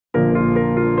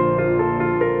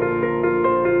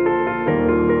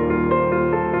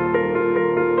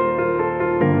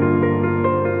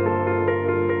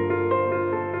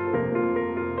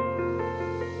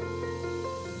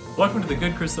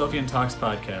Good Christophian Talks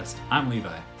podcast. I'm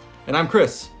Levi. And I'm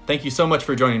Chris. Thank you so much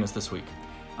for joining us this week.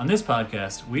 On this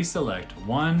podcast, we select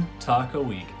one talk a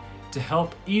week to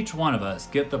help each one of us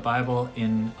get the Bible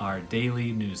in our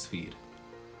daily news feed.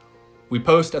 We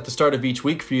post at the start of each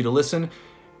week for you to listen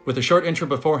with a short intro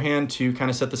beforehand to kind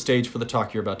of set the stage for the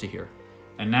talk you're about to hear.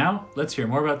 And now, let's hear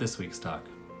more about this week's talk.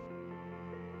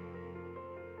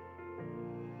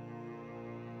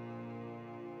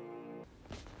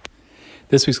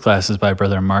 This week's class is by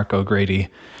Brother Mark O'Grady.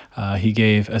 He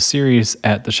gave a series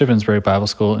at the Shippensburg Bible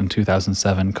School in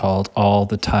 2007 called All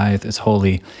the Tithe is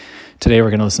Holy. Today we're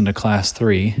going to listen to Class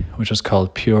 3, which is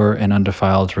called Pure and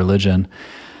Undefiled Religion.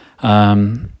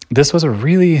 This was a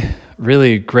really,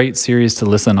 really great series to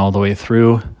listen all the way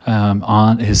through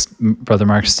on his Brother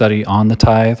Mark's study on the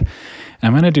tithe. And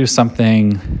I'm going to do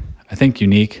something I think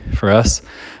unique for us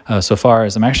so far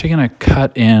is I'm actually going to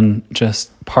cut in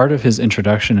just part of his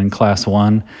introduction in Class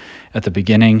 1 at the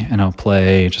beginning, and I'll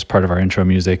play just part of our intro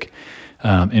music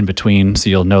in between, so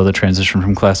you'll know the transition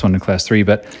from Class 1 to Class 3.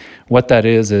 But what that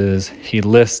is he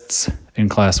lists in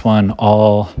Class 1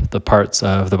 all the parts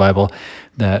of the Bible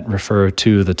that refer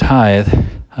to the tithe,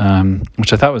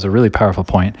 which I thought was a really powerful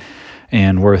point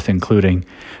and worth including.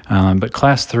 But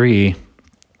Class 3,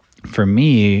 for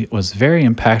me, was very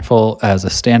impactful as a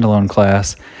standalone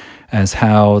class, as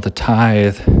how the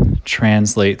tithe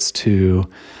translates to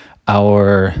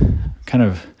our kind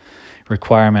of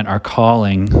requirement, our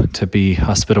calling to be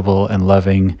hospitable and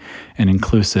loving and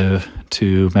inclusive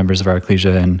to members of our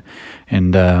ecclesia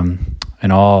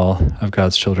and all of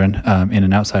God's children in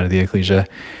and outside of the ecclesia.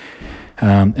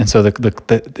 And so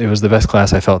it was the best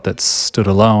class I felt that stood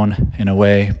alone in a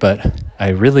way, but I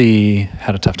really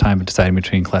had a tough time deciding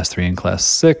between Class 3 and Class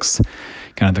 6,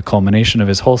 kind of the culmination of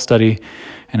his whole study.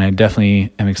 And I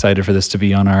definitely am excited for this to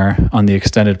be on the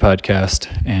extended podcast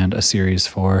and a series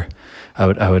for.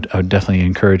 I would definitely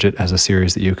encourage it as a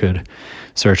series that you could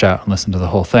search out and listen to the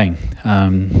whole thing.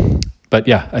 But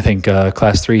yeah, I think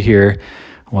Class 3 here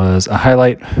was a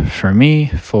highlight for me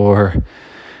for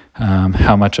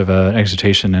how much of an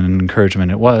exhortation and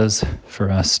encouragement it was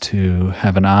for us to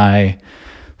have an eye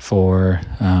for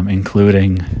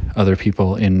including other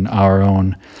people in our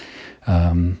own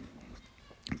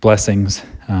blessings,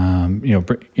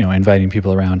 inviting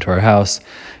people around to our house,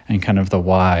 and kind of the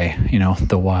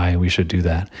why we should do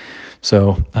that.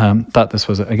 So thought this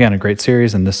was, again, a great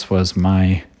series, and this was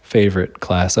my favorite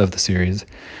class of the series,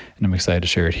 and I'm excited to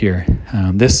share it here.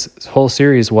 This whole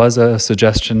series was a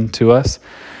suggestion to us,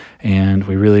 and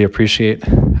we really appreciate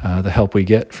the help we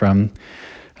get from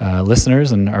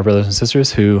listeners and our brothers and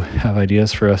sisters who have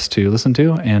ideas for us to listen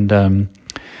to, and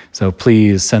so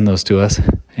please send those to us.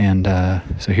 And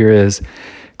so here is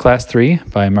Class 3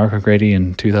 by Mark O'Grady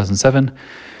in 2007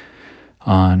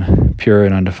 on Pure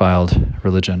and Undefiled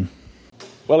Religion.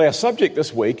 Well, our subject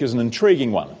this week is an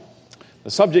intriguing one. The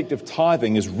subject of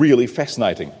tithing is really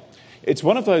fascinating. It's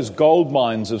one of those gold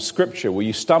mines of Scripture where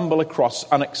you stumble across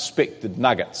unexpected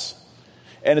nuggets.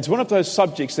 And it's one of those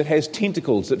subjects that has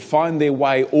tentacles that find their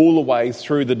way all the way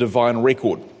through the divine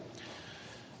record.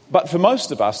 But for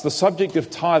most of us, the subject of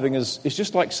tithing is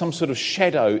just like some sort of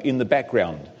shadow in the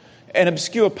background, an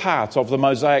obscure part of the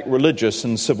Mosaic religious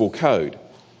and civil code.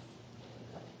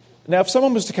 Now, if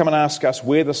someone was to come and ask us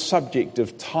where the subject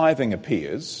of tithing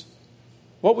appears,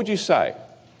 what would you say?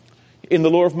 In the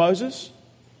law of Moses?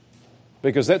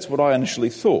 Because that's what I initially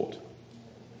thought.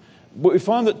 But we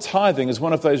find that tithing is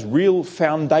one of those real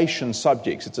foundation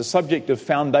subjects. It's a subject of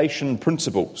foundation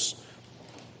principles.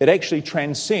 It actually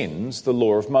transcends the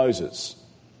law of Moses.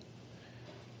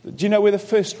 Do you know where the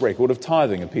first record of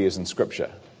tithing appears in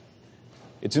Scripture?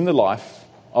 It's in the life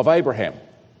of Abraham.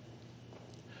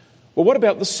 Well, what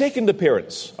about the second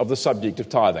appearance of the subject of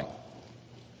tithing?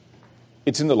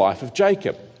 It's in the life of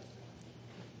Jacob.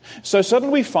 So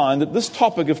suddenly we find that this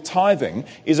topic of tithing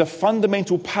is a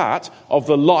fundamental part of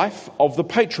the life of the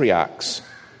patriarchs.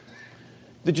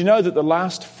 Did you know that the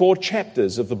last 4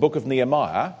 chapters of the book of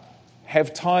Nehemiah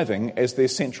have tithing as their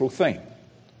central theme?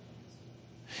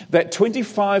 That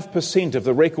 25% of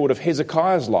the record of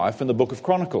Hezekiah's life in the book of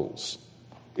Chronicles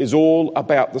is all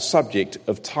about the subject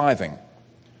of tithing.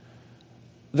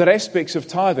 That aspects of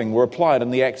tithing were applied in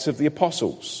the Acts of the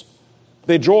Apostles.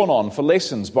 They're drawn on for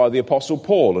lessons by the Apostle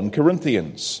Paul in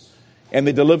Corinthians, and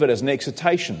they're delivered as an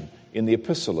exhortation in the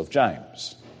Epistle of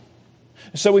James.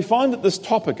 So we find that this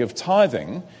topic of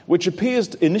tithing, which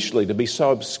appears initially to be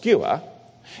so obscure,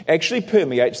 actually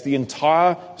permeates the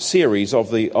entire series of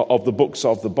the books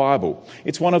of the Bible.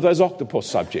 It's one of those octopus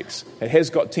subjects. It has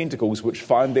got tentacles which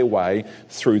find their way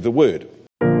through the Word.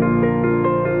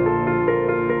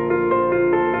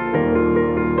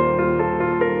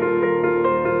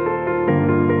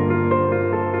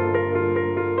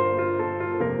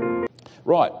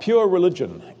 Right, pure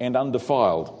religion and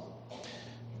undefiled.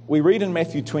 We read in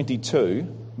Matthew 22,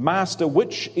 "Master,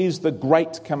 which is the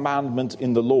great commandment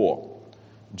in the law?"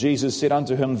 Jesus said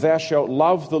unto him, "Thou shalt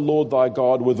love the Lord thy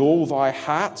God with all thy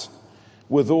heart,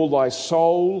 with all thy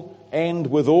soul, and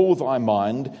with all thy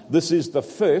mind. This is the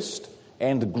first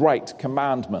and great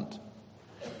commandment.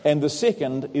 And the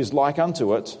second is like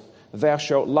unto it, Thou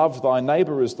shalt love thy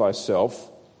neighbour as thyself.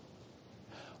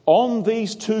 On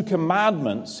these two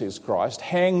commandments," says Christ,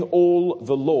 "hang all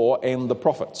the law and the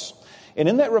prophets." And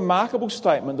in that remarkable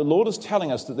statement, the Lord is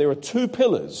telling us that there are two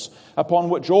pillars upon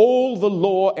which all the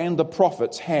law and the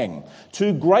prophets hang.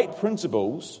 Two great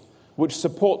principles which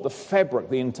support the fabric,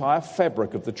 the entire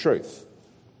fabric of the truth.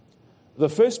 The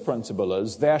first principle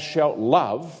is, "Thou shalt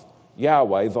love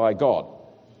Yahweh thy God."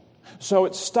 So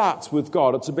it starts with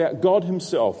God. It's about God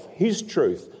himself, his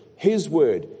truth, his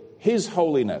word, his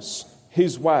holiness,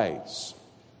 his ways,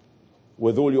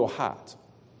 with all your heart.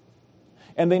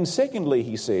 And then secondly,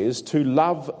 he says, to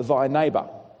love thy neighbour.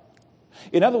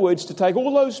 In other words, to take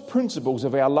all those principles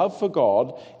of our love for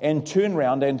God and turn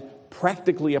around and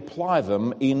practically apply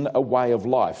them in a way of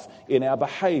life, in our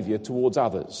behaviour towards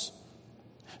others.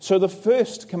 So the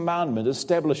first commandment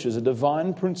establishes a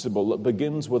divine principle that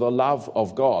begins with a love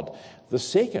of God. The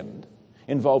second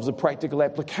involves a practical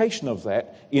application of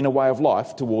that in a way of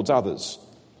life towards others.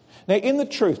 Now, in the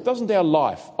truth, doesn't our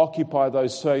life occupy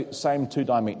those same two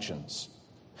dimensions?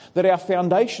 That our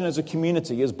foundation as a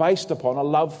community is based upon a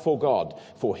love for God,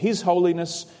 for his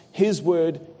holiness, his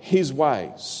word, his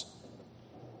ways.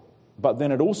 But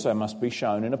then it also must be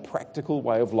shown in a practical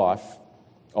way of life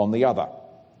on the other.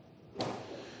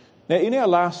 Now, in our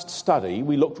last study,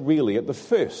 we looked really at the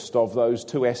first of those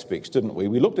two aspects, didn't we?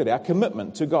 We looked at our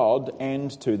commitment to God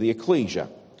and to the ecclesia,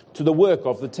 to the work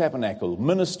of the tabernacle,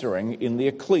 ministering in the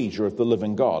ecclesia of the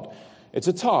living God. It's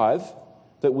a tithe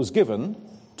that was given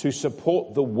to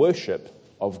support the worship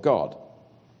of God.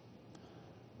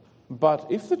 But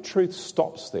if the truth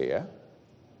stops there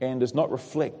and is not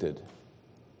reflected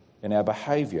in our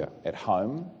behaviour at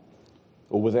home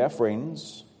or with our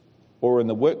friends or in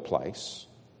the workplace,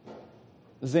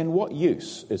 then what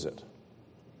use is it?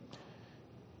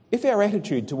 If our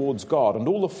attitude towards God and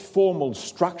all the formal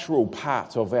structural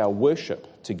part of our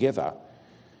worship together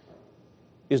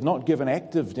is not given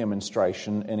active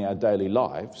demonstration in our daily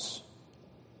lives,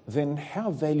 then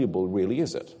how valuable really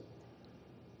is it?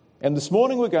 And this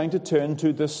morning we're going to turn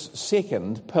to this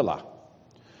second pillar.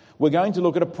 We're going to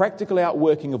look at a practical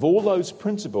outworking of all those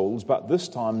principles, but this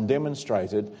time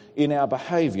demonstrated in our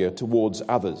behaviour towards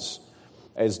others.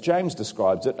 As James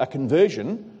describes it, a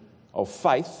conversion of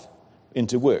faith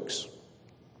into works.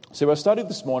 So our study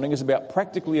this morning is about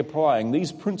practically applying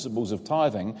these principles of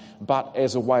tithing, but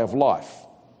as a way of life.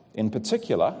 In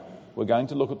particular, we're going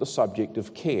to look at the subject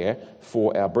of care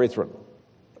for our brethren.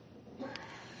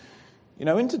 You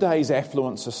know, in today's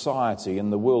affluent society, in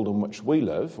the world in which we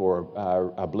live, or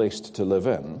are blessed to live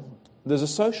in, there's a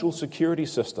social security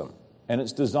system, and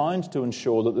it's designed to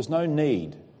ensure that there's no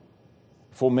need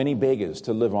for many beggars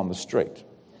to live on the street.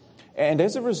 And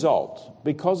as a result,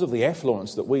 because of the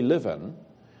affluence that we live in,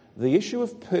 the issue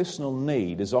of personal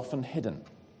need is often hidden.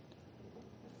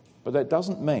 But that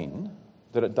doesn't mean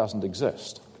that it doesn't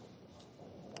exist.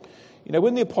 You know,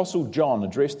 when the Apostle John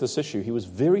addressed this issue, he was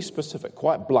very specific,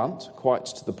 quite blunt, quite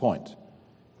to the point.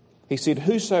 He said,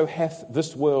 "Whoso hath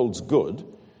this world's good,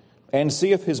 and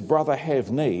seeth his brother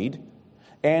have need,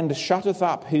 and shutteth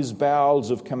up his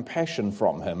bowels of compassion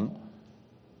from him,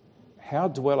 how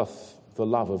dwelleth the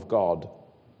love of God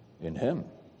in him?"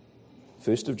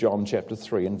 1 of John chapter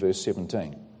 3 and verse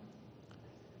 17.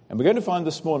 And we're going to find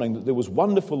this morning that there was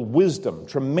wonderful wisdom,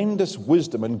 tremendous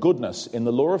wisdom and goodness in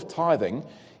the law of tithing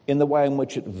in the way in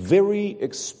which it very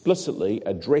explicitly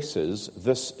addresses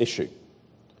this issue.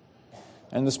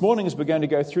 And this morning, as we're going to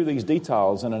go through these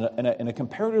details in a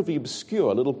comparatively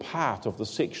obscure little part of the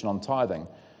section on tithing,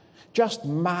 just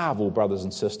marvel, brothers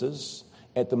and sisters,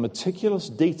 at the meticulous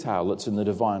detail that's in the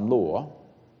divine law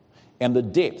and the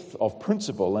depth of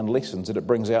principle and lessons that it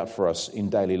brings out for us in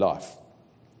daily life.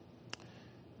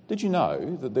 Did you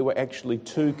know that there were actually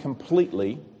two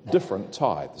completely different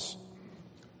tithes?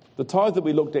 The tithe that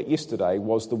we looked at yesterday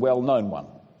was the well-known one.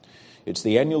 It's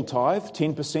the annual tithe,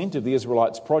 10% of the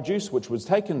Israelites' produce, which was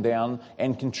taken down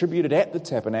and contributed at the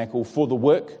tabernacle for the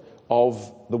work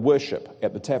of the worship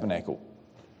at the tabernacle.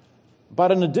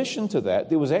 But in addition to that,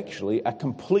 there was actually a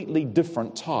completely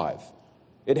different tithe.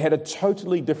 It had a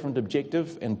totally different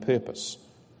objective and purpose.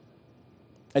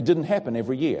 It didn't happen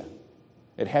every year.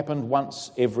 It happened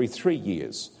once every 3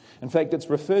 years. In fact, it's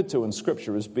referred to in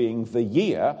Scripture as being the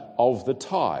year of the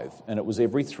tithe, and it was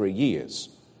every 3 years.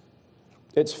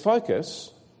 Its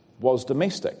focus was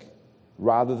domestic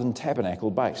rather than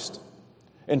tabernacle-based.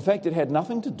 In fact, it had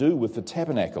nothing to do with the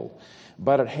tabernacle,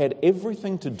 but it had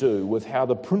everything to do with how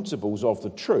the principles of the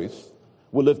truth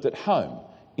were lived at home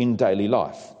in daily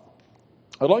life.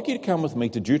 I'd like you to come with me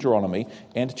to Deuteronomy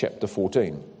and chapter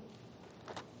 14.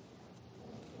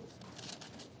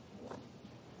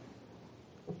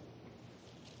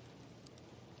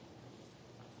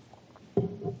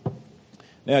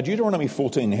 Now, Deuteronomy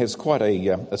 14 has quite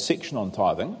a section on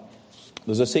tithing.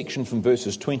 There's a section from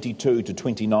verses 22 to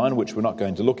 29, which we're not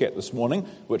going to look at this morning,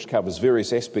 which covers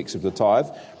various aspects of the tithe.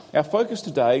 Our focus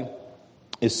today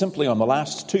is simply on the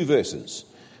last two verses,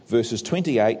 verses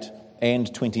 28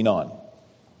 and 29.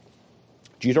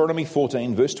 Deuteronomy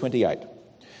 14, verse 28.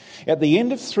 At the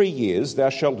end of 3 years thou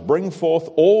shalt bring forth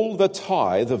all the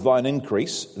tithe of thine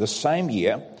increase the same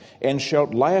year, and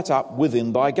shalt lay it up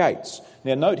within thy gates.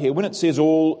 Now note here, when it says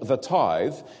all the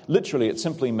tithe, literally it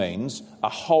simply means a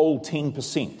whole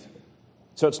 10%.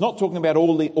 So it's not talking about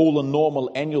all the normal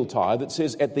annual tithe. It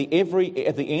says at the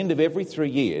end of every 3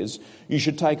 years, you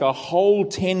should take a whole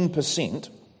 10%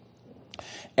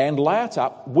 and lay it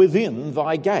up within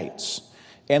thy gates.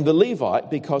 And the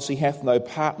Levite, because he hath no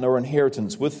part nor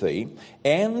inheritance with thee,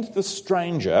 and the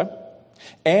stranger,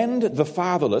 and the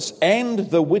fatherless, and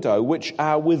the widow, which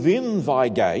are within thy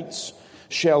gates,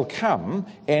 shall come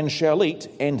and shall eat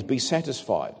and be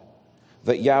satisfied,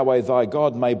 that Yahweh thy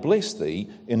God may bless thee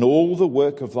in all the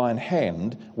work of thine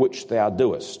hand which thou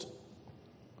doest.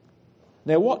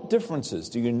 Now, what differences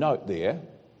do you note there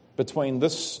between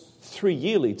this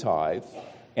 3-yearly tithe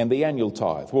and the annual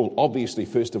tithe? Well, obviously,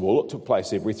 first of all, it took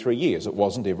place every 3 years. It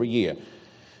wasn't every year.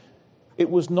 It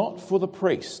was not for the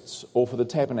priests or for the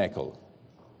tabernacle.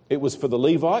 It was for the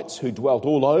Levites who dwelt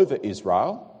all over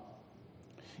Israel.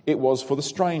 It was for the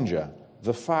stranger,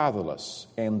 the fatherless,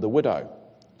 and the widow.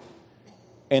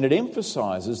 And it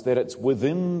emphasises that it's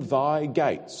within thy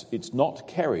gates. It's not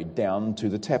carried down to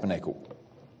the tabernacle.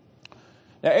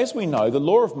 Now, as we know, the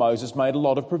law of Moses made a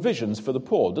lot of provisions for the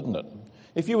poor, didn't it?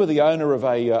 If you were the owner of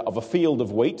a field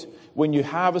of wheat, when you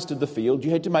harvested the field,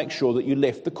 you had to make sure that you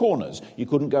left the corners. You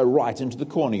couldn't go right into the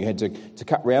corner. You had to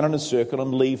cut round in a circle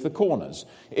and leave the corners.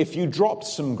 If you dropped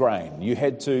some grain, you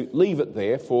had to leave it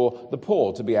there for the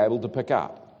poor to be able to pick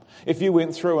up. If you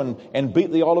went through and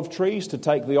beat the olive trees to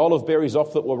take the olive berries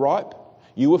off that were ripe,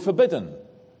 you were forbidden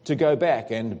to go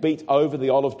back and beat over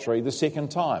the olive tree the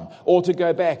second time, or to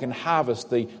go back and harvest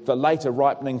the later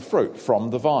ripening fruit from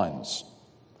the vines.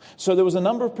 So there was a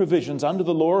number of provisions under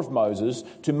the law of Moses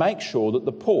to make sure that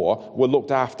the poor were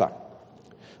looked after.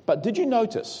 But did you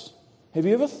notice, have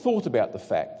you ever thought about the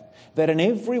fact that in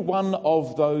every one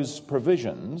of those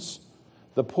provisions,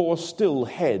 the poor still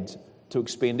had to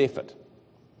expend effort?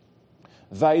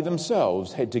 They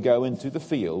themselves had to go into the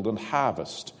field and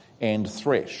harvest and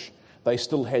thresh. They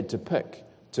still had to pick,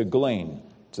 to glean,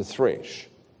 to thresh.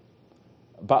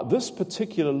 But this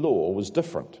particular law was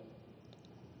different.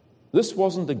 This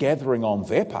wasn't a gathering on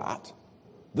their part.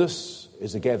 This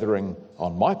is a gathering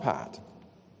on my part.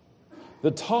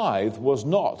 The tithe was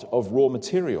not of raw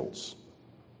materials.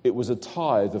 It was a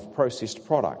tithe of processed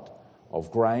product,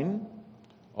 of grain,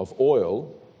 of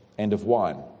oil, and of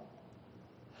wine.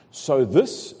 So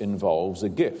this involves a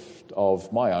gift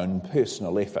of my own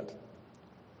personal effort.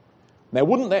 Now,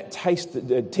 wouldn't that test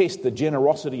the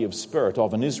generosity of spirit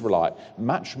of an Israelite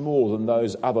much more than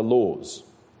those other laws?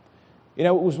 You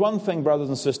know, it was one thing, brothers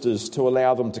and sisters, to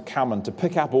allow them to come and to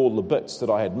pick up all the bits that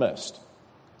I had missed.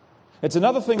 It's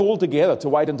another thing altogether to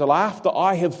wait until after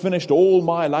I have finished all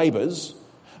my labours,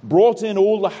 brought in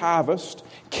all the harvest,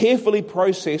 carefully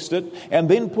processed it, and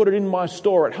then put it in my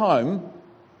store at home,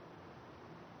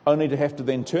 only to have to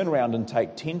then turn around and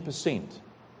take 10%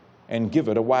 and give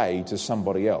it away to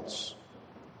somebody else.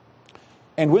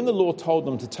 And when the law told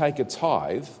them to take a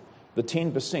tithe, the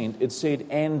 10%, it said,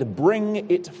 and bring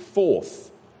it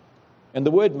forth. And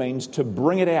the word means to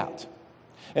bring it out.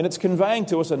 And it's conveying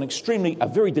to us a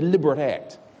very deliberate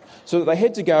act. So that they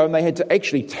had to go and they had to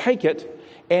actually take it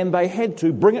and they had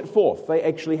to bring it forth. They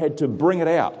actually had to bring it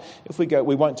out. If we go,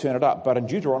 we won't turn it up, but in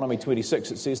Deuteronomy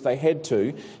 26 it says they had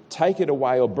to take it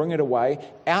away or bring it away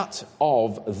out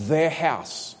of their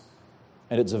house.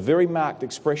 And it's a very marked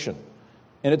expression.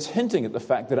 And it's hinting at the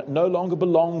fact that it no longer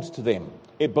belonged to them.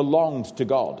 It belonged to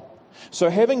God. So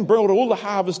having brought all the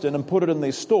harvest in and put it in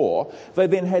their store, they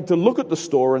then had to look at the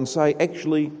store and say,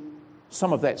 actually,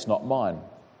 some of that's not mine.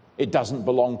 It doesn't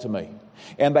belong to me.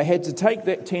 And they had to take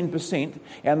that 10%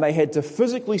 and they had to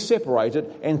physically separate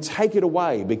it and take it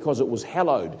away because it was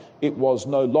hallowed. It was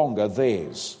no longer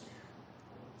theirs.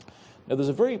 Now, there's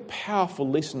a very powerful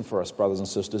lesson for us, brothers and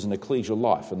sisters, in ecclesial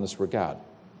life in this regard.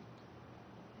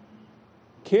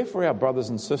 Care for our brothers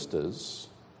and sisters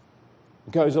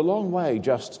goes a long way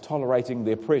just tolerating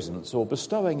their presence or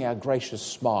bestowing our gracious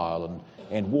smile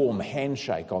and warm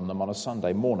handshake on them on a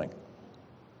Sunday morning.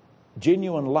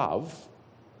 Genuine love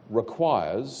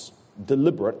requires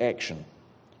deliberate action.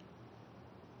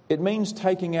 It means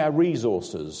taking our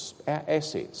resources, our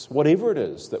assets, whatever it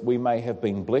is that we may have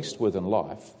been blessed with in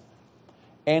life,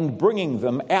 and bringing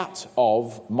them out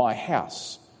of my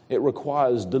house. It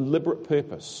requires deliberate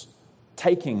purpose,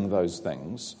 taking those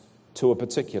things to a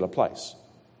particular place.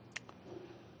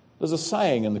 There's a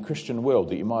saying in the Christian world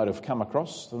that you might have come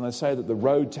across, and they say that the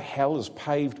road to hell is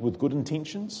paved with good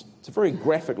intentions. It's a very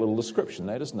graphic little description,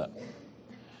 that, isn't it?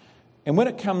 And when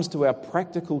it comes to our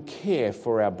practical care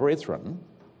for our brethren,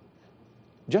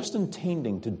 just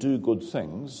intending to do good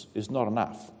things is not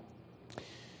enough.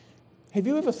 Have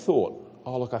you ever thought,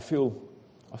 oh, look, I feel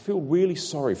really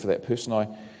sorry for that person.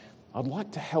 I'd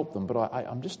like to help them, but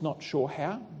I'm just not sure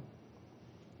how?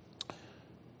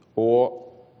 Or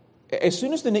as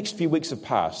soon as the next few weeks have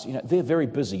passed, they're very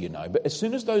busy, but as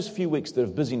soon as those few weeks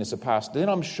of busyness have passed, then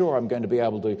I'm sure I'm going to be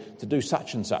able to do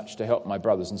such and such to help my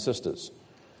brothers and sisters.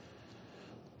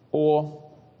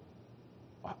 Or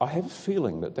I have a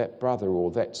feeling that brother or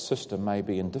that sister may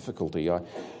be in difficulty.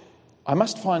 I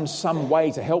must find some way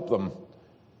to help them,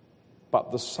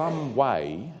 but the some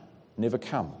way never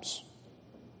comes.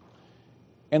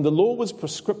 And the law was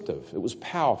prescriptive, it was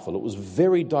powerful, it was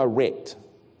very direct.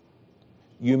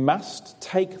 You must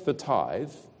take the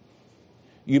tithe,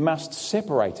 you must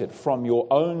separate it from your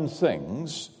own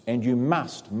things, and you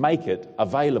must make it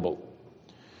available.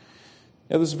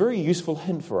 Now, there's a very useful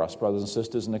hint for us, brothers and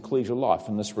sisters, in ecclesial life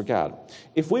in this regard.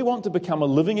 If we want to become a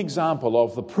living example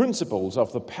of the principles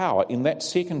of the power in that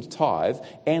second tithe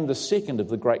and the second of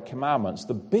the great commandments,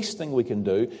 the best thing we can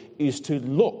do is to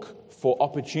look for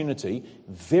opportunity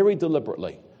very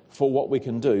deliberately for what we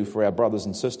can do for our brothers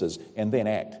and sisters and then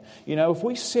act. If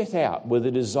we set out with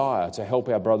a desire to help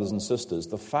our brothers and sisters,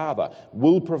 the Father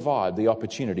will provide the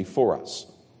opportunity for us.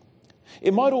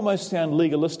 It might almost sound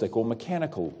legalistic or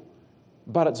mechanical,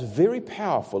 but it's very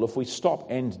powerful if we stop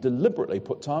and deliberately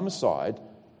put time aside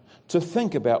to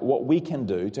think about what we can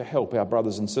do to help our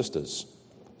brothers and sisters.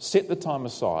 Set the time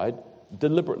aside,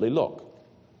 deliberately look.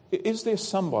 Is there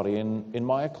somebody in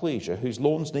my ecclesia whose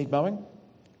lawns need mowing?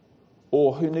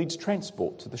 Or who needs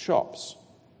transport to the shops?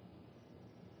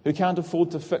 Who can't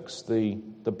afford to fix the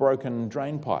broken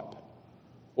drain pipe?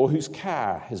 Or whose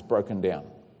car has broken down?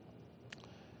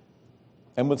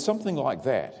 And with something like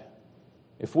that,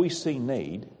 if we see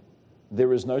need,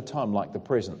 there is no time like the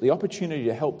present. The opportunity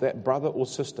to help that brother or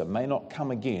sister may not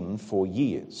come again for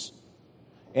years.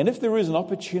 And if there is an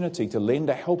opportunity to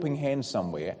lend a helping hand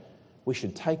somewhere, we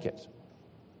should take it.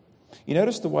 You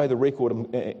notice the way the record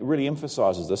really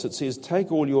emphasises this. It says,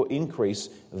 take all your increase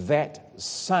that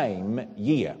same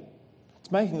year.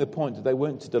 It's making the point that they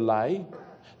weren't to delay.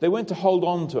 They weren't to hold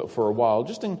on to it for a while,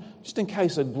 just in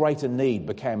case a greater need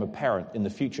became apparent in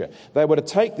the future. They were to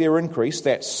take their increase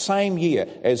that same year,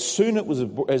 as soon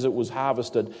as it was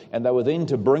harvested, and they were then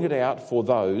to bring it out for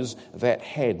those that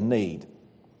had need.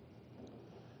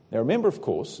 Now remember, of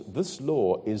course, this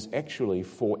law is actually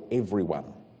for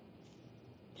everyone.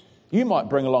 You might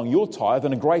bring along your tithe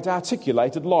in a great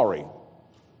articulated lorry,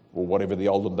 or whatever the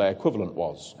olden day equivalent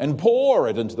was, and pour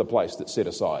it into the place that's set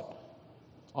aside.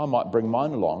 I might bring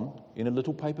mine along in a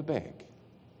little paper bag.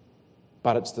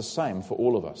 But it's the same for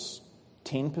all of us.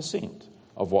 10%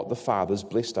 of what the Father's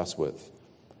blessed us with.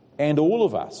 And all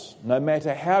of us, no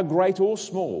matter how great or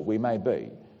small we may be,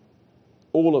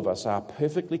 all of us are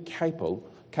perfectly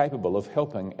capable of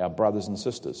helping our brothers and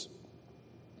sisters.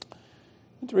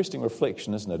 Interesting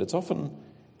reflection, isn't it? It's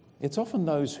often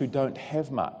those who don't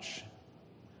have much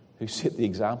who set the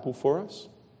example for us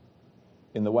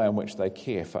in the way in which they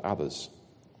care for others.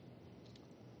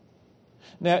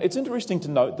 Now, it's interesting to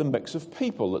note the mix of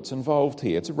people that's involved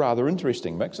here. It's a rather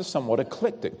interesting mix, a somewhat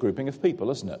eclectic grouping of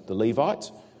people, isn't it? The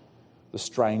Levite, the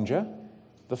stranger,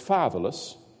 the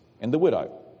fatherless, and the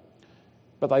widow.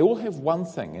 But they all have one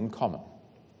thing in common.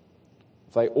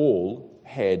 They all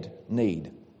had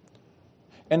need.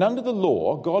 And under the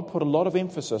law, God put a lot of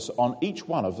emphasis on each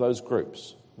one of those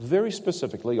groups, very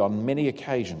specifically on many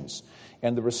occasions,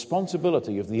 and the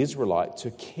responsibility of the Israelite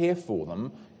to care for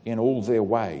them in all their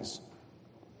ways.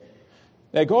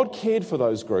 Now, God cared for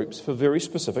those groups for very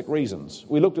specific reasons.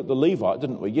 We looked at the Levite,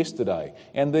 didn't we, yesterday?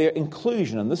 And their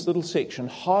inclusion in this little section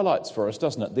highlights for us,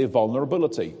 doesn't it, their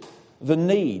vulnerability, the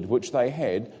need which they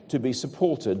had to be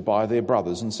supported by their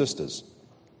brothers and sisters.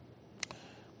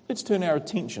 let's turn our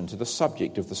attention to the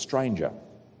subject of the stranger.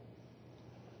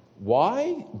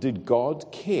 Why did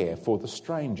God care for the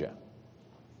stranger?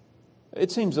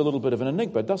 It seems a little bit of an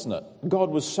enigma, doesn't it? God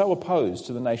was so opposed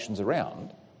to the nations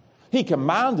around, he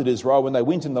commanded Israel when they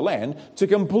went in the land to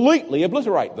completely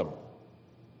obliterate them.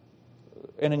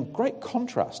 And in great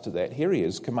contrast to that, here he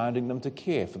is commanding them to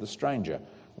care for the stranger.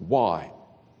 Why?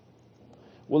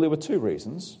 Well, there were two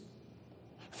reasons.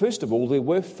 First of all, there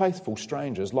were faithful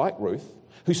strangers like Ruth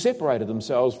who separated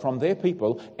themselves from their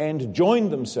people and joined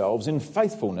themselves in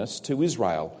faithfulness to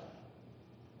Israel.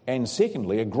 And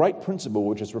secondly, a great principle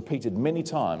which is repeated many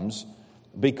times,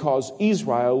 because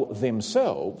Israel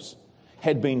themselves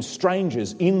had been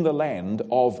strangers in the land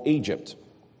of Egypt.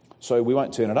 So we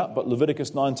won't turn it up, but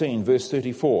Leviticus 19, verse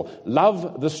 34.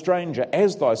 Love the stranger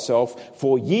as thyself,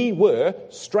 for ye were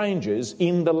strangers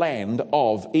in the land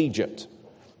of Egypt.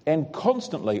 And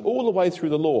constantly, all the way through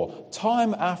the law,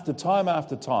 time after time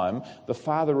after time, the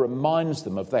Father reminds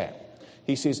them of that.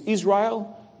 He says,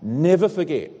 Israel, never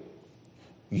forget,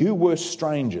 you were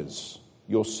strangers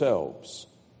yourselves,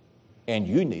 and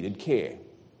you needed care.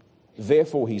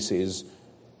 Therefore, he says,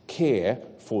 care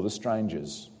for the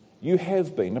strangers. You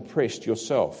have been oppressed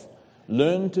yourself.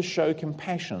 Learn to show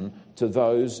compassion to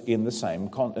those in the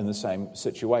same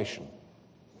situation.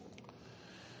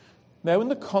 Now, in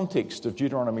the context of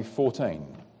Deuteronomy 14,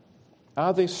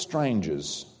 are there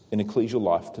strangers in ecclesial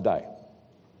life today?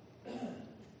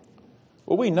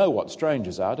 Well, we know what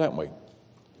strangers are, don't we?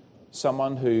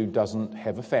 Someone who doesn't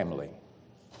have a family,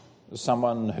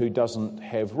 someone who doesn't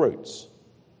have roots,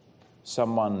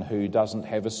 someone who doesn't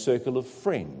have a circle of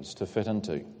friends to fit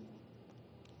into.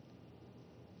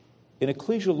 In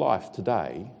ecclesial life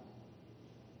today,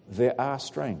 there are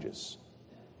strangers.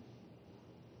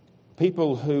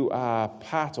 People who are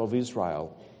part of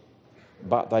Israel,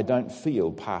 but they don't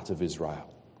feel part of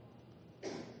Israel.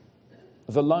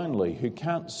 The lonely who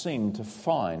can't seem to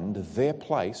find their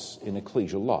place in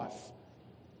ecclesial life.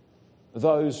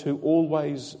 Those who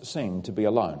always seem to be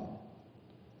alone.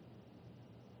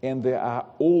 And there are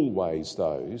always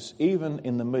those, even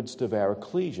in the midst of our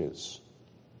ecclesias,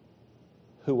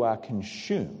 who are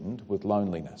consumed with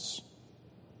loneliness.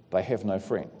 They have no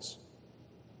friends.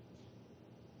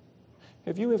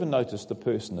 Have you ever noticed the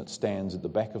person that stands at the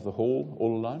back of the hall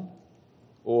all alone?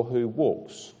 Or who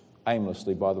walks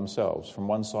aimlessly by themselves from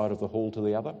one side of the hall to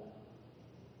the other?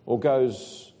 Or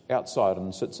goes outside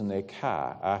and sits in their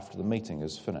car after the meeting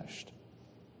is finished?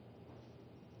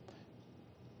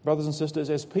 Brothers and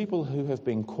sisters, as people who have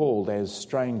been called as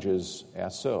strangers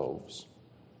ourselves,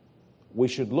 we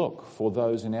should look for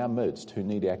those in our midst who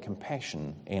need our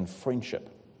compassion and friendship.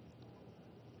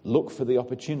 Look for the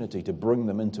opportunity to bring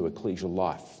them into ecclesial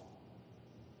life.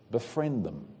 Befriend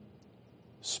them.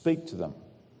 Speak to them.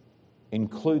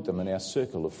 Include them in our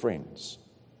circle of friends.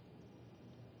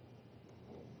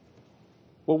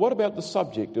 Well, what about the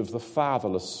subject of the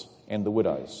fatherless and the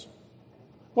widows?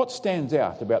 What stands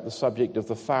out about the subject of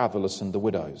the fatherless and the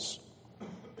widows?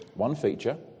 One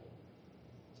feature: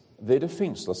 they're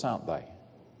defenceless, aren't they?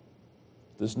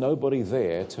 There's nobody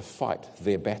there to fight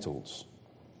their battles.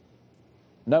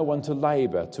 No one to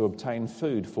labour to obtain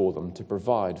food for them, to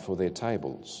provide for their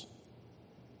tables.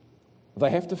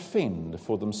 They have to fend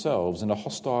for themselves in a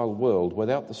hostile world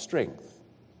without the strength,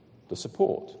 the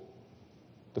support,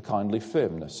 the kindly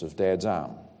firmness of Dad's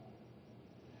arm.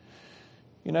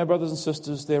 You know, brothers and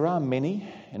sisters, there are many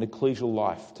in ecclesial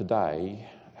life today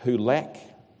who lack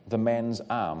the man's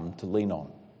arm to lean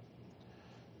on,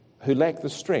 who lack the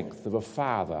strength of a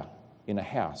father in a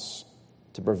house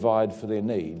to provide for their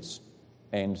needs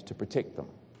and to protect them.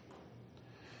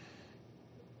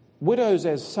 Widows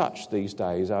as such these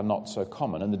days are not so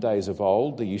common. In the days of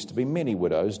old, there used to be many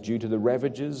widows due to the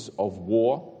ravages of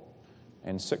war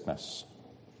and sickness.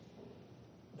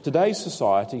 Today's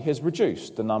society has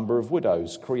reduced the number of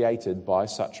widows created by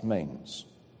such means.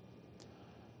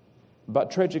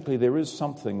 But tragically, there is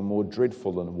something more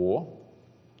dreadful than war,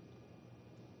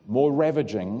 more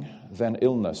ravaging than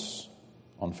illness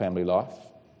on family life.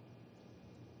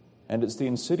 And it's the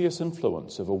insidious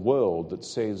influence of a world that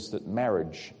says that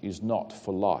marriage is not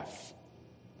for life.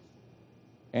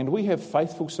 And we have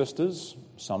faithful sisters,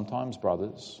 sometimes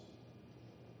brothers,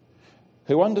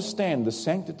 who understand the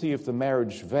sanctity of the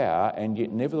marriage vow and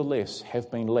yet nevertheless have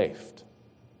been left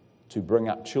to bring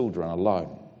up children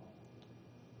alone.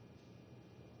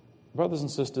 Brothers and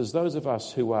sisters, those of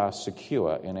us who are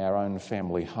secure in our own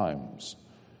family homes,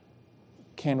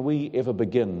 can we ever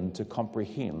begin to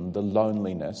comprehend the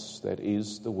loneliness that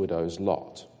is the widow's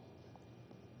lot?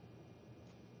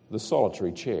 The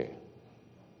solitary chair,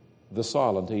 the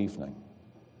silent evening,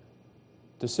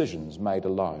 decisions made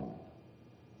alone,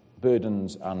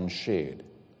 burdens unshared.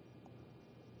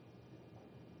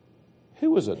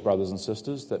 Who is it, brothers and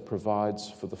sisters, that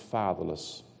provides for the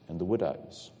fatherless and the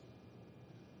widows?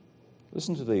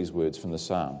 Listen to these words from the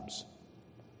Psalms.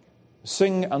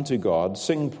 Sing unto God,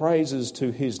 sing praises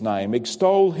to his name,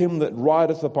 extol him that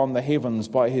rideth upon the heavens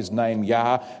by his name,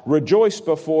 Yah, rejoice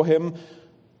before him,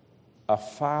 a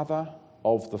father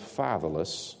of the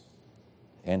fatherless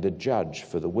and a judge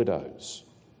for the widows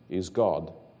is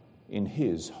God in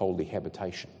his holy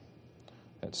habitation.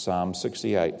 That's Psalm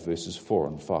 68, verses 4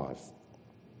 and 5.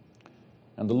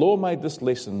 And the Lord made this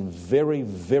lesson very,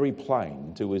 very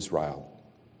plain to Israel.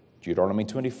 Deuteronomy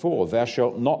 24, thou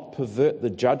shalt not pervert the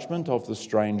judgment of the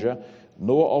stranger,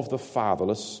 nor of the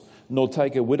fatherless, nor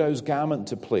take a widow's garment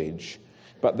to pledge,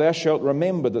 but thou shalt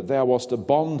remember that thou wast a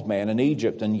bondman in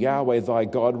Egypt, and Yahweh thy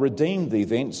God redeemed thee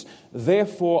thence.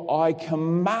 Therefore I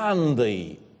command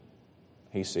thee,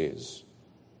 he says,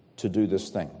 to do this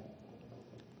thing.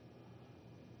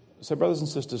 So, brothers and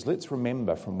sisters, let's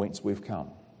remember from whence we've come.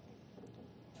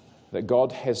 That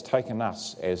God has taken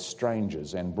us as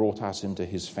strangers and brought us into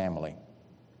his family.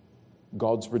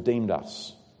 God's redeemed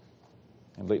us.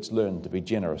 And let's learn to be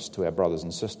generous to our brothers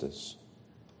and sisters.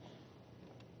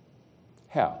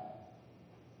 How?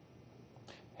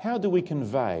 How do we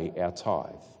convey our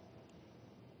tithe?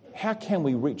 How can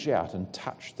we reach out and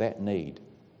touch that need?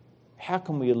 How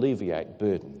can we alleviate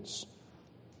burdens?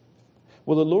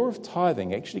 Well, the law of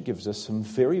tithing actually gives us some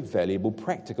very valuable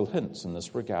practical hints in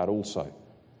this regard also.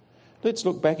 Let's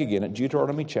look back again at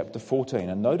Deuteronomy chapter 14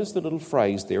 and notice the little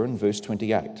phrase there in verse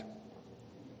 28.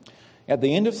 At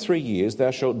the end of 3 years thou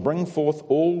shalt bring forth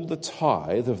all the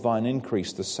tithe of thine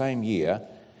increase the same year,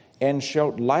 and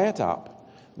shalt lay it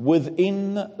up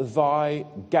within thy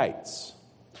gates.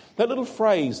 That little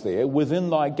phrase there, within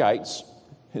thy gates,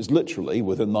 is literally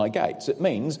within thy gates. It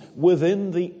means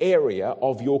within the area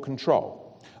of your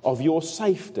control, of your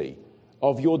safety,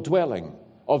 of your dwelling,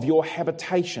 of your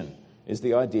habitation, is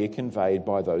the idea conveyed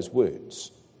by those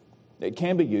words. It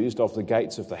can be used of the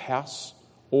gates of the house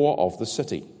or of the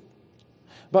city.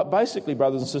 But basically,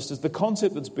 brothers and sisters, the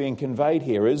concept that's being conveyed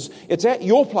here is it's at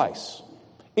your place.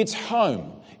 It's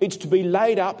home. It's to be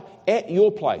laid up at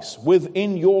your place,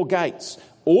 within your gates.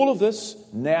 All of this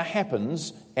now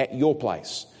happens at your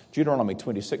place. Deuteronomy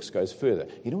 26 goes further.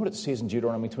 You know what it says in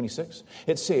Deuteronomy 26?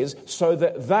 It says, so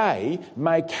that they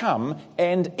may come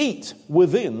and eat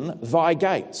within thy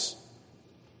gates.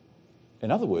 In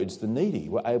other words, the needy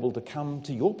were able to come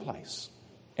to your place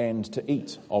and to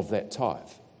eat of that tithe.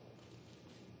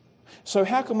 So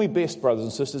how can we best, brothers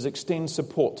and sisters, extend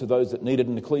support to those that need it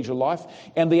in ecclesial life?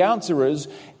 And the answer is,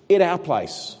 at our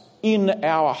place, in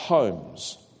our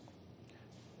homes.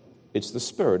 It's the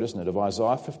spirit, isn't it, of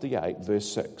Isaiah 58,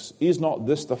 verse 6. Is not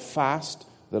this the fast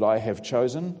that I have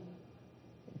chosen,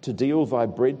 to deal thy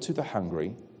bread to the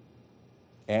hungry,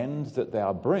 and that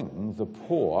thou bring the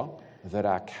poor that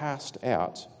are cast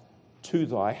out to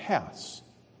thy house?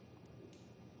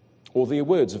 Or the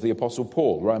words of the Apostle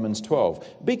Paul, Romans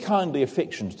 12. Be kindly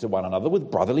affectioned to one another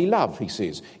with brotherly love, he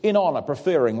says, in honour,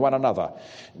 preferring one another,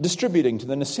 distributing to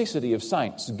the necessity of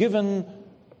saints, given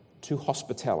to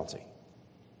hospitality.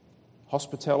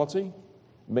 Hospitality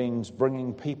means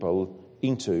bringing people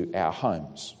into our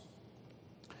homes.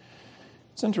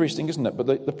 It's interesting, isn't it?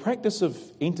 But the practice of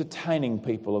entertaining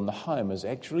people in the home is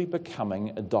actually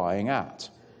becoming a dying art.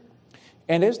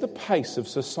 And as the pace of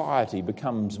society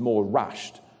becomes more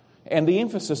rushed, and the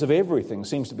emphasis of everything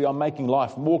seems to be on making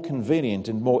life more convenient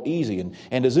and more easy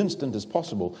and as instant as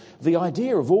possible, the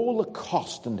idea of all the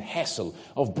cost and hassle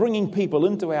of bringing people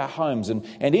into our homes and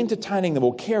entertaining them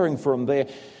or caring for them there,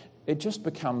 it just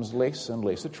becomes less and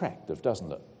less attractive,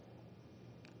 doesn't it?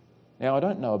 Now, I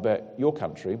don't know about your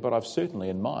country, but I've certainly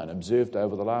in mine observed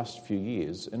over the last few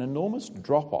years an enormous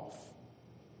drop-off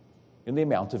in the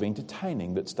amount of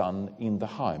entertaining that's done in the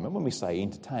home. And when we say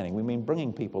entertaining, we mean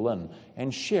bringing people in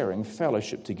and sharing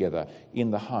fellowship together in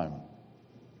the home.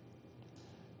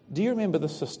 Do you remember the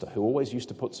sister who always used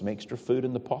to put some extra food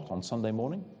in the pot on Sunday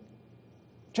morning?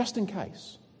 Just in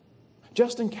case.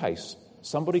 Just in case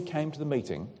somebody came to the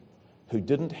meeting who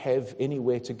didn't have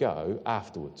anywhere to go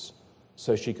afterwards,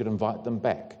 so she could invite them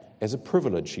back. As a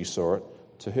privilege, she saw it,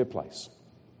 to her place.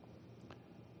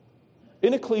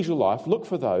 In ecclesial life, look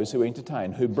for those who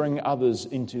entertain, who bring others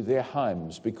into their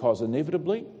homes, because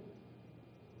inevitably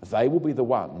they will be the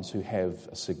ones who have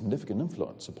a significant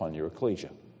influence upon your ecclesia.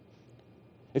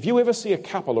 If you ever see a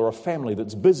couple or a family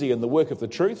that's busy in the work of the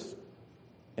truth,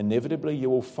 inevitably you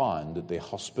will find that they're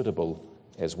hospitable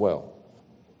as well.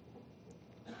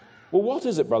 Well, what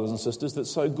is it, brothers and sisters, that's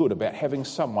so good about having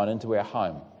someone into our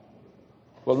home?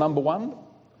 Well, number one,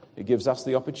 it gives us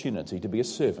the opportunity to be a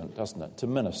servant, doesn't it? To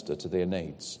minister to their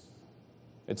needs.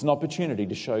 It's an opportunity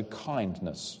to show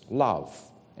kindness, love,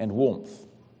 and warmth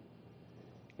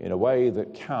in a way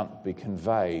that can't be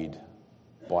conveyed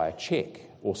by a cheque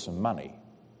or some money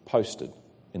posted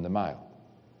in the mail.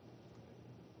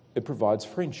 It provides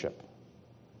friendship,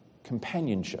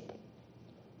 companionship.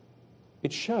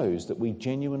 It shows that we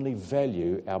genuinely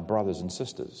value our brothers and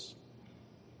sisters.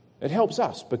 It helps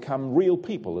us become real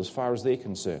people as far as they're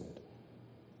concerned.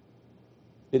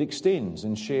 It extends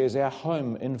and shares our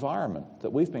home environment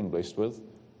that we've been blessed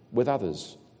with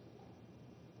others.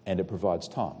 And it provides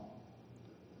time.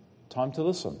 Time to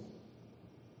listen.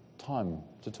 Time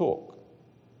to talk.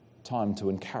 Time to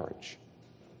encourage.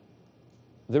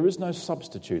 There is no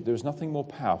substitute. There is nothing more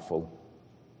powerful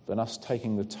than us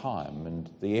taking the time and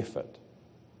the effort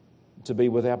to be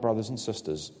with our brothers and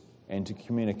sisters and to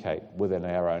communicate within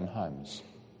our own homes.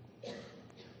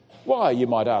 Why, you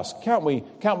might ask, can't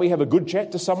we have a good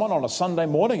chat to someone on a Sunday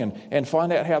morning and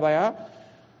find out how they are?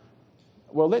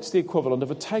 Well, that's the equivalent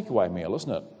of a takeaway meal,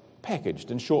 isn't it?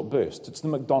 Packaged in short bursts. It's the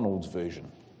McDonald's version.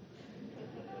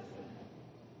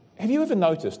 Have you ever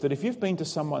noticed that if you've been to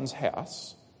someone's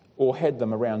house or had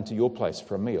them around to your place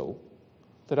for a meal,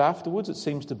 that afterwards it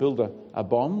seems to build a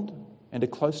bond and a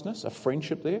closeness, a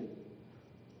friendship there?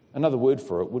 Another word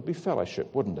for it would be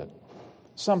fellowship, wouldn't it?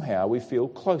 Somehow we feel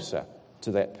closer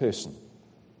to that person.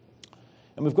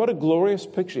 And we've got a glorious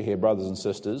picture here, brothers and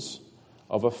sisters,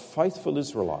 of a faithful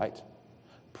Israelite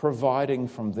providing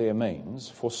from their means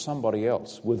for somebody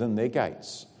else within their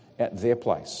gates, at their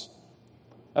place.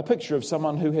 A picture of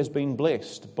someone who has been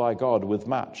blessed by God with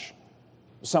much,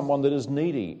 someone that is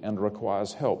needy and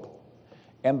requires help.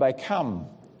 And they come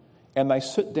and they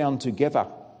sit down together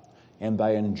and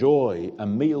they enjoy a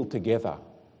meal together.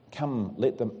 Come,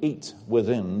 let them eat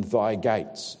within thy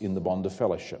gates in the bond of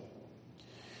fellowship.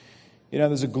 You know,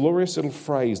 there's a glorious little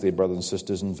phrase there, brothers and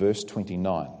sisters, in verse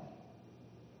 29.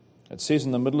 It says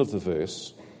in the middle of the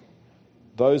verse,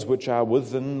 those which are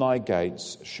within thy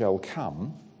gates shall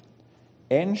come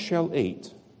and shall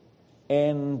eat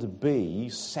and be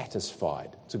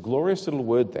satisfied. It's a glorious little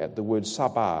word that, the word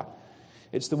sabah.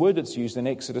 It's the word that's used in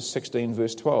Exodus 16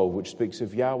 verse 12, which speaks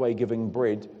of Yahweh giving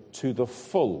bread to the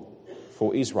full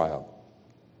for Israel.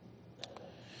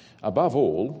 Above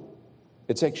all,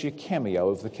 it's actually a cameo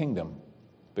of the kingdom,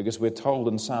 because we're told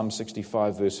in Psalm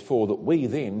 65 verse 4 that we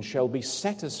then shall be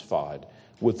satisfied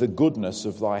with the goodness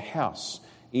of thy house,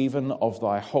 even of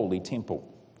thy holy temple.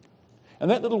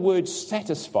 And that little word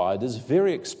satisfied is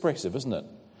very expressive, isn't it?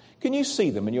 Can you see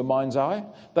them in your mind's eye?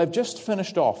 They've just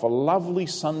finished off a lovely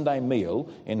Sunday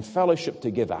meal in fellowship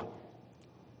together.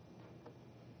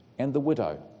 And the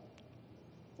widow,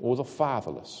 or the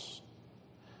fatherless,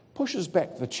 pushes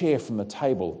back the chair from the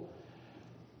table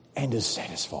and is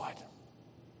satisfied.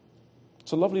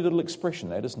 It's a lovely little expression,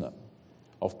 that, isn't it?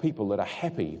 Of people that are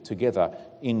happy together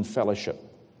in fellowship.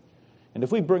 And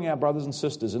if we bring our brothers and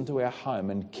sisters into our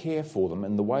home and care for them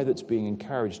in the way that's being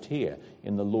encouraged here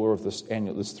in the law of this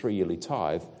 3-yearly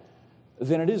tithe,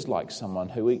 then it is like someone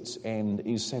who eats and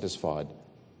is satisfied.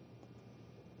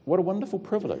 What a wonderful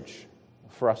privilege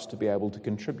for us to be able to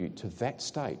contribute to that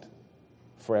state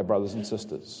for our brothers and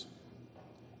sisters.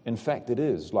 In fact, it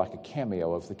is like a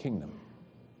cameo of the kingdom,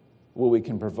 where we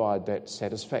can provide that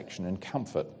satisfaction and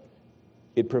comfort.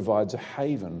 It provides a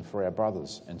haven for our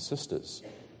brothers and sisters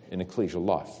in ecclesial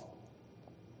life.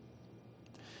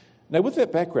 Now, with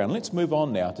that background, let's move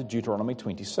on now to Deuteronomy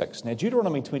 26. Now,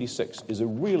 Deuteronomy 26 is a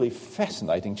really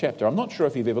fascinating chapter. I'm not sure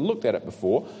if you've ever looked at it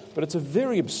before, but it's a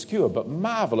very obscure but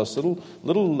marvelous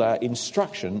little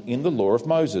instruction in the law of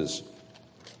Moses.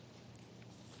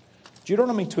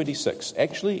 Deuteronomy 26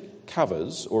 actually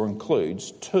covers or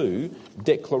includes two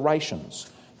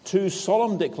declarations, two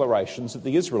solemn declarations that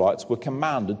the Israelites were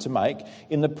commanded to make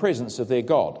in the presence of their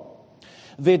God.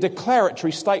 They're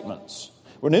declaratory statements,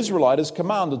 where an Israelite is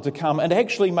commanded to come and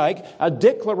actually make a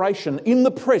declaration in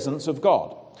the presence of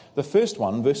God. The first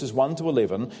one, verses 1 to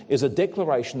 11, is a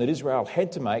declaration that Israel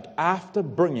had to make after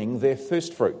bringing their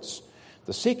first fruits.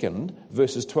 The second,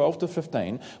 verses 12 to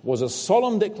 15, was a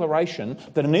solemn declaration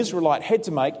that an Israelite had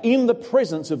to make in the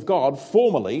presence of God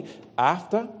formally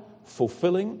after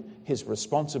fulfilling his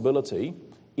responsibility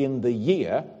in the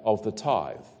year of the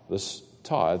tithe. This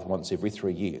tithe once every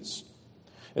 3 years.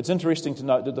 It's interesting to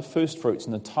note that the first fruits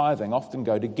and the tithing often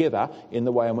go together in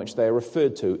the way in which they are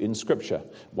referred to in Scripture.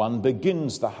 One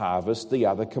begins the harvest, the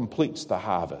other completes the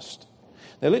harvest.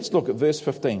 Now let's look at verse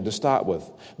 15 to start with.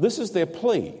 This is their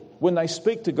plea. When they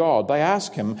speak to God, they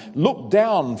ask him, "Look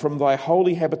down from thy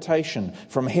holy habitation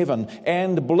from heaven,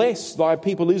 and bless thy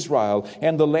people Israel,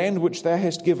 and the land which thou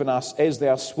hast given us, as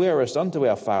thou swearest unto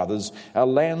our fathers, a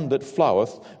land that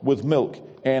floweth with milk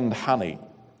and honey."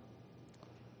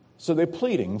 So they're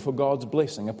pleading for God's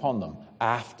blessing upon them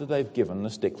after they've given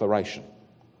this declaration.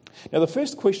 Now the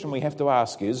first question we have to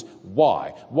ask is,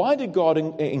 why? Why did God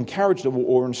encourage them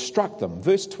or instruct them?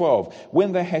 Verse 12,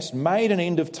 "When thou hast made an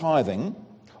end of tithing,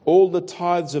 all the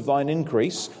tithes of thine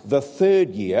increase, the third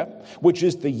year, which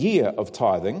is the year of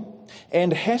tithing,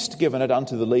 and hast given it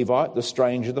unto the Levite, the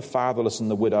stranger, the fatherless,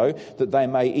 and the widow, that they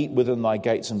may eat within thy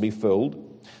gates and be filled,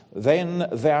 then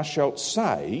thou shalt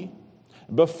say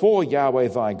before Yahweh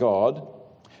thy God,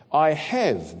 I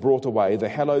have brought away the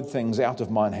hallowed things out of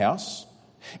mine house,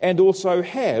 and also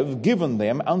have given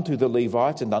them unto the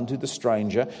Levite and unto the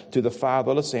stranger, to the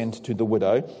fatherless and to the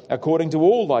widow, according to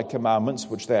all thy commandments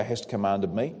which thou hast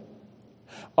commanded me.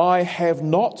 I have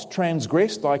not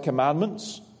transgressed thy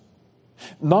commandments,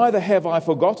 neither have I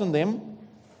forgotten them.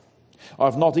 I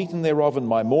have not eaten thereof in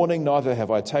my mourning, neither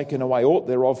have I taken away aught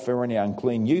thereof for any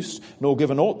unclean use, nor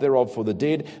given aught thereof for the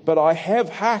dead. But I have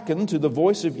hearkened to the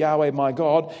voice of Yahweh my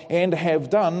God, and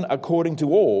have done according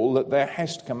to all that thou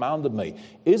hast commanded me."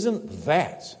 Isn't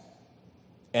that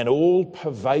an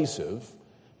all-pervasive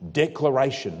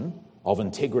declaration of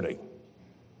integrity?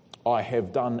 I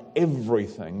have done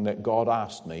everything that God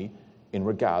asked me in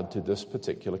regard to this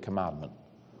particular commandment.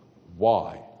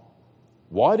 Why?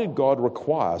 Why did God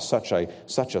require such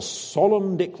a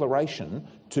solemn declaration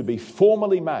to be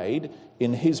formally made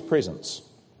in his presence?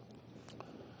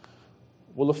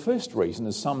 Well, the first reason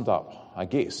is summed up, I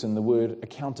guess, in the word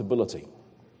accountability.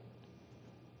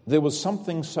 There was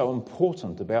something so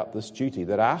important about this duty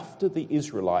that after the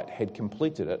Israelite had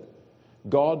completed it,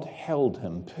 God held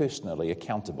him personally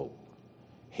accountable.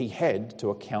 He had to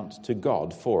account to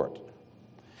God for it.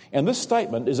 And this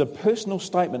statement is a personal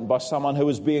statement by someone who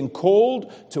is being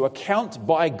called to account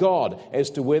by God as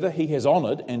to whether he has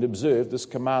honoured and observed this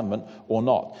commandment or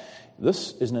not.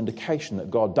 This is an indication that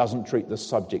God doesn't treat this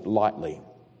subject lightly.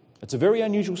 It's a very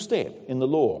unusual step in the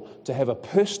law to have a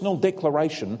personal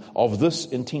declaration of this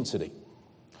intensity.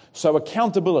 So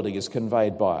accountability is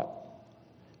conveyed by it.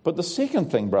 But the second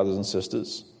thing, brothers and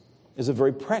sisters, is a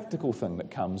very practical thing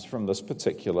that comes from this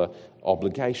particular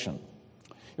obligation.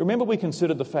 Remember, we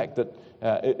considered the fact that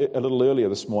a little earlier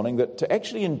this morning that to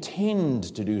actually intend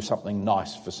to do something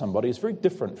nice for somebody is very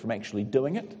different from actually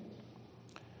doing it.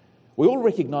 We all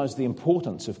recognise the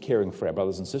importance of caring for our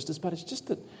brothers and sisters, but it's just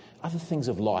that other things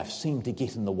of life seem to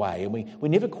get in the way, and we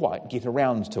never quite get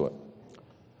around to it.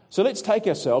 So let's take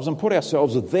ourselves and put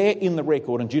ourselves there in the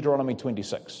record in Deuteronomy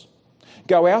 26.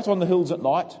 Go out on the hills at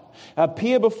night,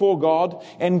 appear before God,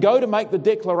 and go to make the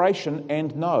declaration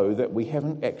and know that we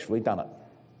haven't actually done it.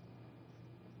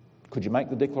 Could you make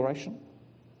the declaration?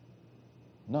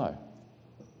 No.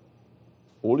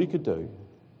 All you could do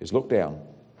is look down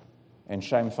and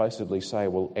shamefacedly say,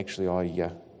 well, actually,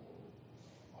 I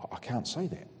can't say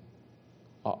that.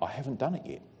 I haven't done it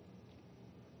yet.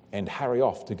 And hurry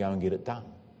off to go and get it done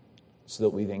so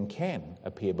that we then can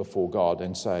appear before God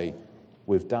and say,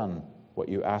 we've done what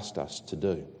you asked us to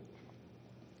do.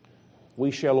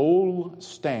 We shall all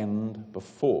stand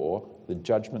before the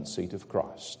judgment seat of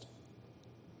Christ.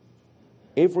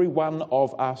 Every one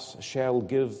of us shall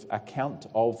give account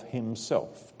of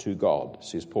himself to God,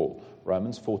 says Paul,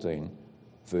 Romans 14,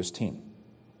 verse 10.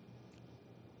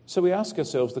 So we ask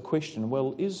ourselves the question,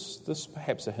 well, is this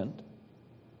perhaps a hint?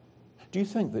 Do you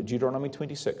think that Deuteronomy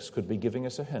 26 could be giving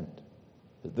us a hint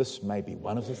that this may be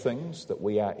one of the things that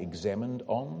we are examined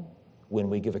on when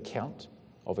we give account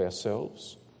of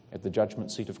ourselves at the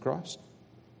judgment seat of Christ?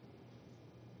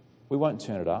 We won't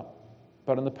turn it up.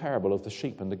 But in the parable of the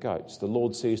sheep and the goats, the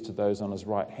Lord says to those on his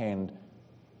right hand,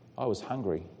 I was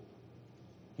hungry,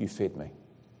 you fed me.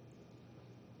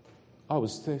 I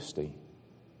was thirsty,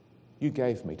 you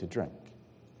gave me to drink.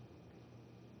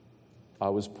 I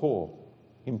was poor,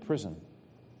 in prison,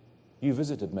 you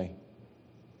visited me.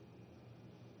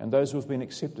 And those who have been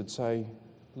accepted say,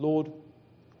 Lord,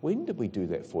 when did we do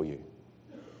that for you?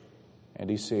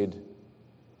 And he said,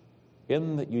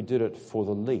 in that you did it for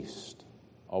the least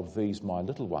of these my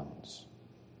little ones,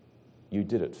 you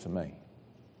did it for me.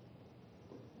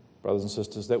 Brothers and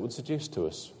sisters, that would suggest to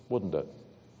us, wouldn't it,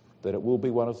 that it will be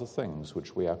one of the things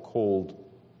which we are called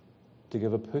to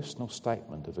give a personal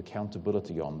statement of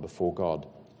accountability on before God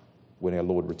when our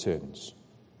Lord returns.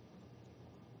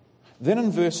 Then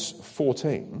in verse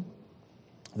 14,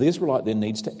 The Israelite then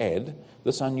needs to add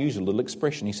this unusual little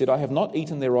expression. He said, I have not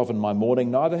eaten thereof in my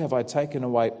mourning, neither have I taken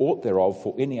away aught thereof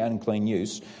for any unclean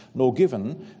use, nor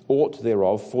given aught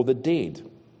thereof for the dead.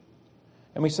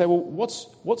 And we say, well,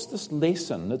 what's this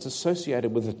lesson that's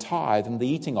associated with the tithe and the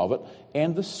eating of it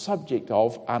and the subject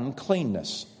of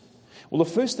uncleanness? Well, the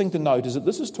first thing to note is that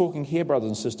this is talking here, brothers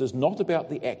and sisters, not about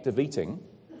the act of eating.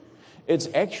 It's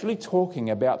actually talking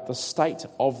about the state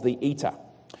of the eater.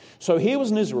 So here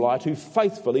was an Israelite who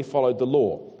faithfully followed the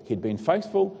law. He'd been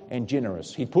faithful and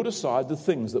generous. He'd put aside the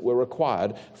things that were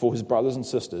required for his brothers and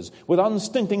sisters. With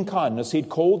unstinting kindness, he'd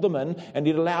called them in and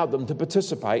he'd allowed them to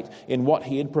participate in what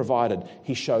he had provided.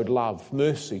 He showed love,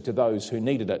 mercy to those who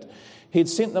needed it. He'd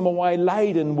sent them away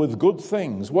laden with good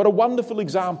things. What a wonderful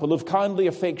example of kindly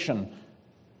affection.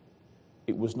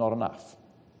 It was not enough.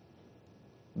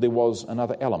 There was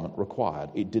another element required.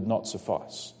 It did not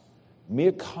suffice.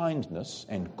 Mere kindness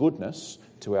and goodness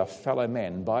to our fellow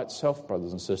man by itself,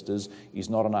 brothers and sisters, is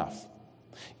not enough.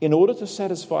 In order to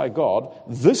satisfy God,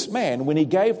 this man, when he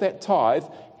gave that tithe,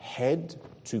 had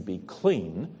to be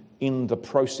clean in the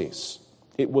process.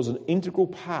 It was an integral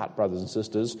part, brothers and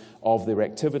sisters, of their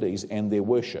activities and their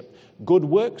worship. Good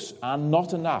works are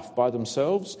not enough by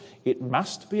themselves. It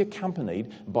must be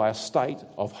accompanied by a state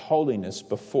of holiness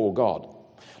before God.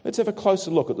 Let's have a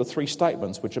closer look at the three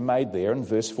statements which are made there in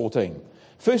verse 14.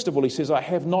 First of all, he says, I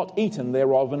have not eaten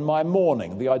thereof in my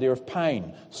mourning. The idea of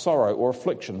pain, sorrow, or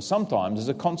affliction, sometimes as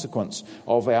a consequence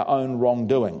of our own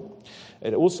wrongdoing.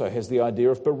 It also has the idea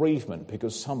of bereavement,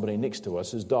 because somebody next to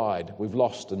us has died. We've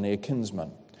lost a near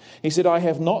kinsman. He said, I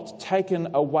have not taken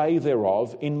away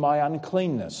thereof in my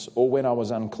uncleanness, or when I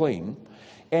was unclean,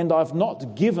 and I've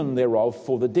not given thereof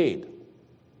for the dead.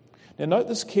 Now note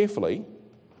this carefully.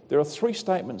 There are three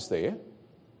statements there,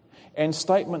 and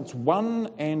statements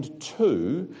 1 and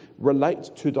 2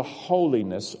 relate to the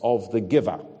holiness of the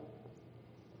giver.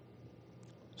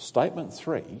 Statement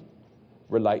 3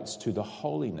 relates to the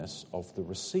holiness of the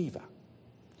receiver.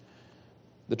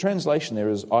 The translation there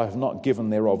is, I have not given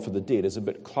thereof for the dead, is a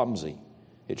bit clumsy.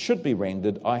 It should be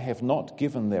rendered, I have not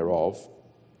given thereof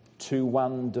to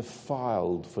one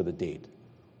defiled for the dead.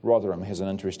 Rotherham has an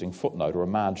interesting footnote or a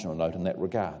marginal note in that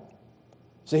regard.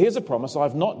 So here's a promise,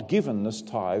 I've not given this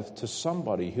tithe to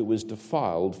somebody who was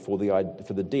defiled for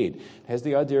the dead. It has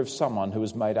the idea of someone who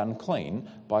was made unclean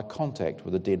by contact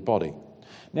with a dead body.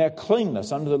 Now,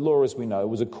 cleanness under the law, as we know,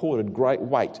 was accorded great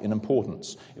weight and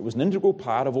importance. It was an integral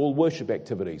part of all worship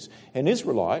activities. An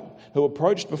Israelite who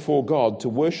approached before God to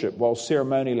worship while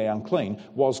ceremonially unclean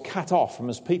was cut off from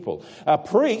his people. A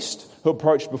priest who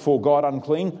approached before God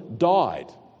unclean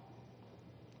died.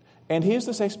 And here's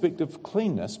this aspect of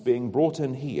cleanness being brought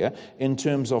in here in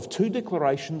terms of two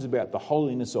declarations about the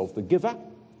holiness of the giver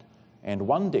and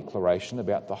one declaration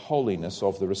about the holiness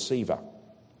of the receiver.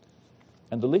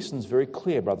 And the lesson's very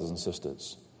clear, brothers and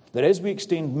sisters, that as we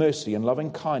extend mercy and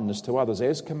loving kindness to others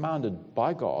as commanded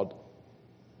by God,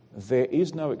 there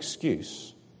is no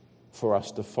excuse for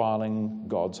us defiling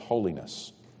God's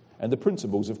holiness. And the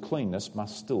principles of cleanness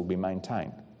must still be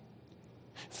maintained.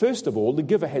 First of all, the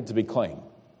giver had to be clean.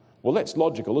 Well, that's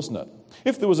logical, isn't it?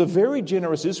 If there was a very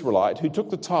generous Israelite who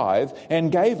took the tithe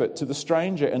and gave it to the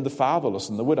stranger and the fatherless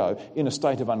and the widow in a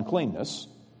state of uncleanness,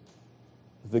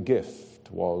 the gift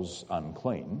was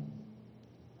unclean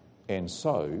and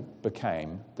so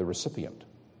became the recipient.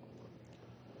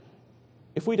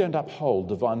 If we don't uphold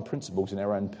divine principles in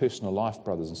our own personal life,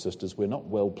 brothers and sisters, we're not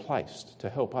well placed to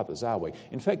help others, are we?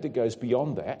 In fact, it goes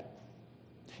beyond that.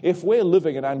 If we're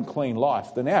living an unclean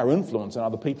life, then our influence on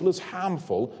other people is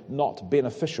harmful, not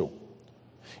beneficial.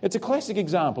 It's a classic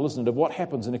example, isn't it, of what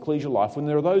happens in ecclesial life when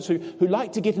there are those who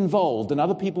like to get involved in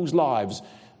other people's lives,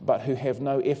 but who have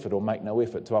no effort or make no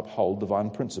effort to uphold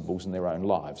divine principles in their own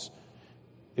lives.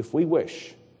 If we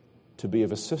wish to be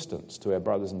of assistance to our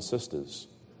brothers and sisters,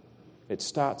 it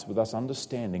starts with us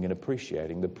understanding and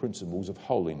appreciating the principles of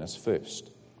holiness first.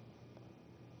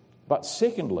 But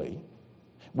secondly,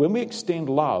 when we extend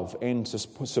love and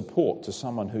support to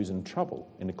someone who's in trouble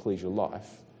in ecclesial life,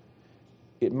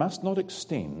 it must not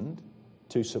extend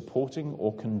to supporting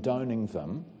or condoning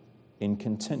them in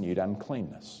continued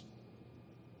uncleanness.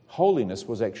 Holiness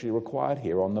was actually required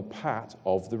here on the part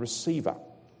of the receiver.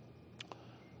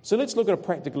 So let's look at a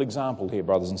practical example here,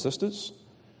 brothers and sisters.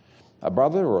 A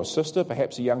brother or a sister,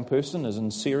 perhaps a young person, is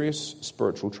in serious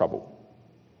spiritual trouble.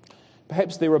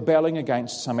 Perhaps they're rebelling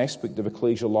against some aspect of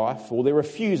ecclesial life, or they're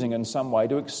refusing in some way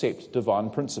to accept divine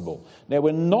principle. Now,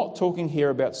 we're not talking here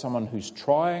about someone who's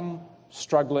trying,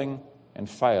 struggling, and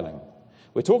failing.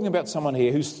 We're talking about someone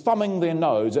here who's thumbing their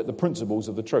nose at the principles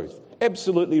of the truth,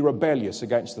 absolutely rebellious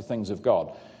against the things of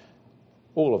God.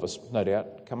 All of us, no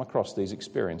doubt, come across these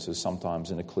experiences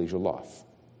sometimes in ecclesial life.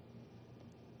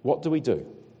 What do?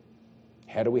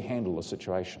 How do we handle the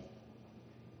situation?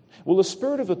 Well, the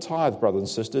spirit of the tithe, brothers and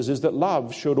sisters, is that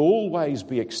love should always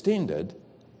be extended.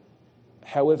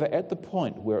 However, at the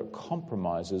point where it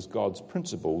compromises God's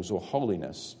principles or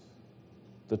holiness,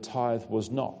 the tithe was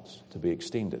not to be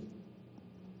extended.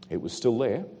 It was still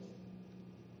there.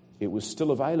 It was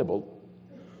still available.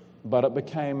 But it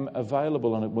became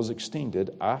available and it was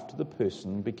extended after the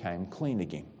person became clean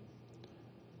again.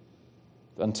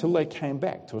 Until they came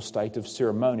back to a state of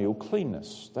ceremonial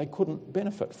cleanness, they couldn't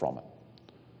benefit from it.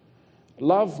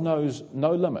 Love knows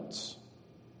no limits,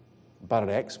 but it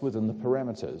acts within the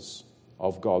parameters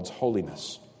of God's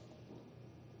holiness.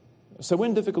 So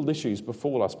when difficult issues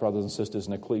befall us, brothers and sisters,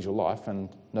 in ecclesial life, and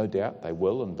no doubt they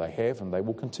will and they have and they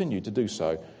will continue to do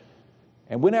so,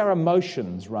 and when our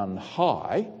emotions run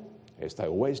high, as they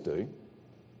always do,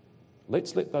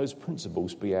 let's let those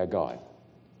principles be our guide.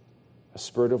 A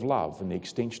spirit of love and the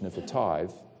extension of the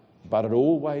tithe, but it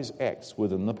always acts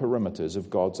within the perimeters of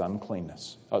God's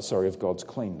of God's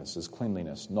cleanness, as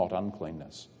cleanliness, not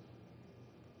uncleanness.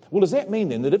 Well, does that mean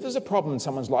then that if there's a problem in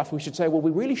someone's life, we should say, well,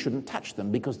 we really shouldn't touch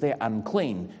them because they're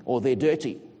unclean or they're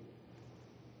dirty?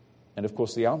 And of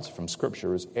course, the answer from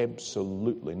Scripture is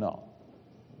absolutely not.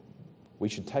 We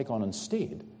should take on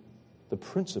instead the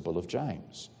principle of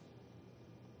James,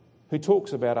 who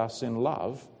talks about us in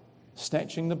love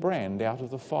snatching the brand out of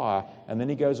the fire, and then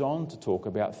he goes on to talk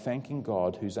about thanking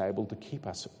God who's able to keep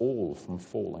us all from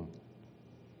falling.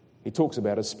 He talks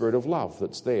about a spirit of love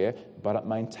that's there, but it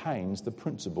maintains the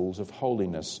principles of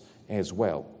holiness as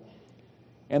well.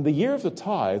 And the year of the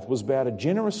tithe was about a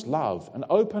generous love, an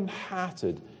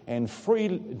open-hearted and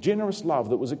free, generous love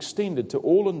that was extended to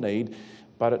all in need,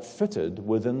 but it fitted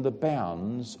within the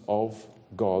bounds of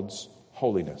God's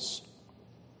holiness.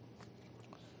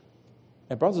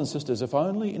 Now, brothers and sisters, if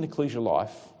only in ecclesial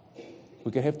life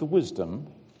we could have the wisdom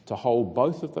to hold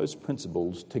both of those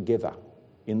principles together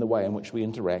in the way in which we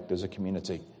interact as a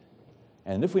community.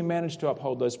 And if we manage to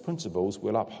uphold those principles,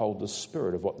 we'll uphold the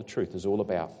spirit of what the truth is all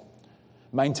about.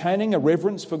 Maintaining a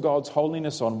reverence for God's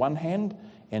holiness on one hand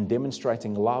and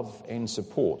demonstrating love and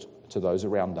support to those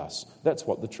around us. That's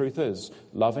what the truth is.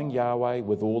 Loving Yahweh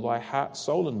with all thy heart,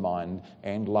 soul and mind,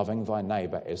 and loving thy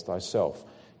neighbour as thyself.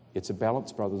 It's a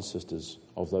balance, brothers and sisters,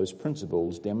 of those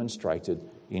principles demonstrated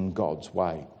in God's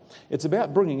way. It's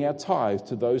about bringing our tithe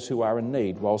to those who are in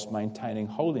need whilst maintaining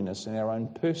holiness in our own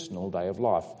personal day of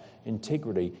life,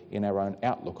 integrity in our own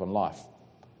outlook on life.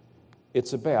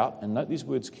 It's about, and note these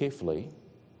words carefully,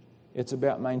 it's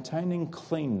about maintaining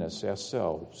cleanness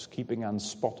ourselves, keeping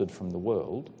unspotted from the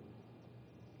world,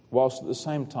 whilst at the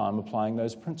same time applying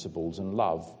those principles in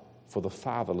love for the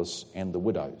fatherless and the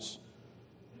widows.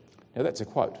 Now that's a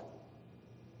quote.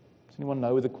 Does anyone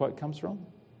know where the quote comes from?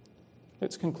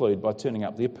 Let's conclude by turning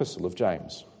up the Epistle of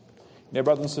James. Now,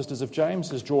 brothers and sisters, if James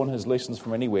has drawn his lessons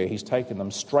from anywhere, he's taken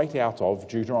them straight out of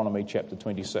Deuteronomy chapter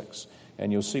 26.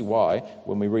 And you'll see why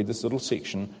when we read this little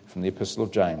section from the Epistle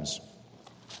of James.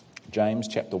 James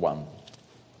chapter 1.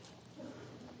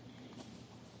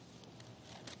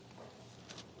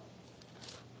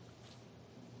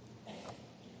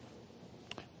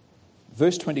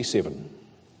 Verse 27.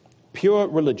 Pure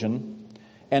religion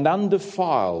and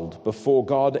undefiled before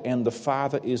God and the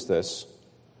Father is this,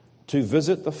 to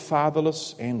visit the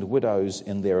fatherless and widows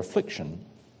in their affliction,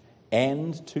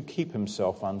 and to keep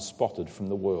himself unspotted from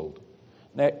the world.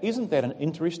 Now, isn't that an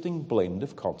interesting blend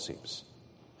of concepts?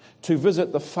 To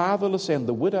visit the fatherless and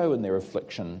the widow in their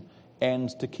affliction, and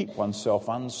to keep oneself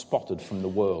unspotted from the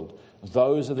world.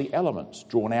 Those are the elements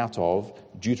drawn out of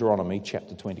Deuteronomy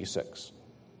chapter 26.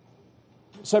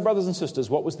 So, brothers and sisters,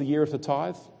 what was the year of the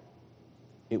tithe?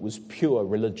 It was pure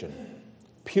religion.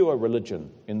 Pure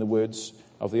religion, in the words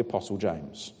of the Apostle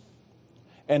James.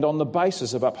 And on the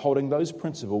basis of upholding those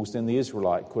principles, then the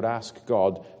Israelite could ask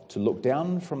God to look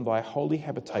down from thy holy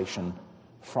habitation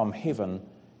from heaven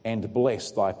and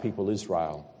bless thy people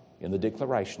Israel in the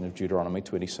declaration of Deuteronomy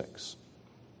 26.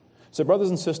 So, brothers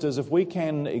and sisters, if we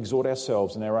can exhort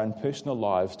ourselves in our own personal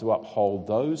lives to uphold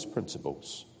those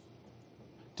principles,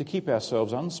 to keep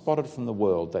ourselves unspotted from the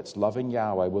world, that's loving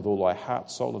Yahweh with all thy heart,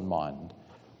 soul and mind,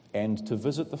 and to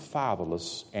visit the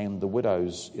fatherless and the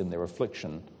widows in their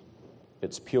affliction,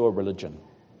 it's pure religion.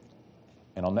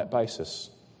 And on that basis,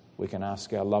 we can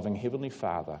ask our loving Heavenly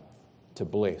Father to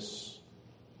bless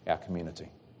our community.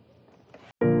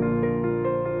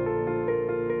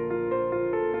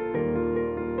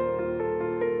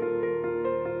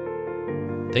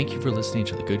 Thank you for listening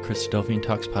to the Good Christadelphian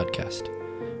Talks podcast.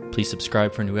 Please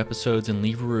subscribe for new episodes and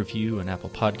leave a review on Apple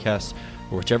Podcasts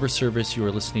or whichever service you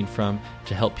are listening from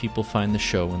to help people find the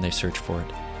show when they search for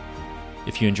it.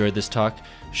 If you enjoyed this talk,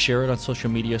 share it on social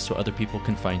media so other people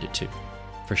can find it too.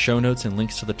 For show notes and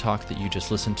links to the talk that you just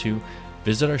listened to,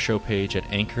 visit our show page at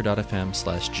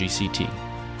anchor.fm/GCT.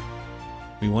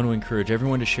 We want to encourage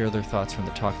everyone to share their thoughts from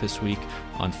the talk this week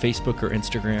on Facebook or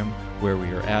Instagram, where we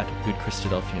are at Good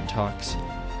Christadelphian Talks,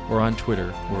 or on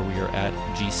Twitter, where we are at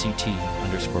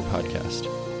GCT_podcast.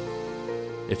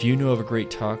 If you know of a great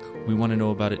talk, we want to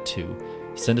know about it too.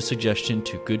 Send a suggestion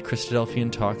to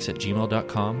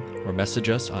goodchristadelphiantalks@gmail.com or message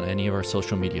us on any of our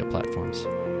social media platforms.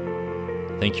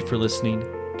 Thank you for listening.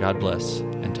 God bless,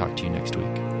 and talk to you next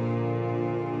week.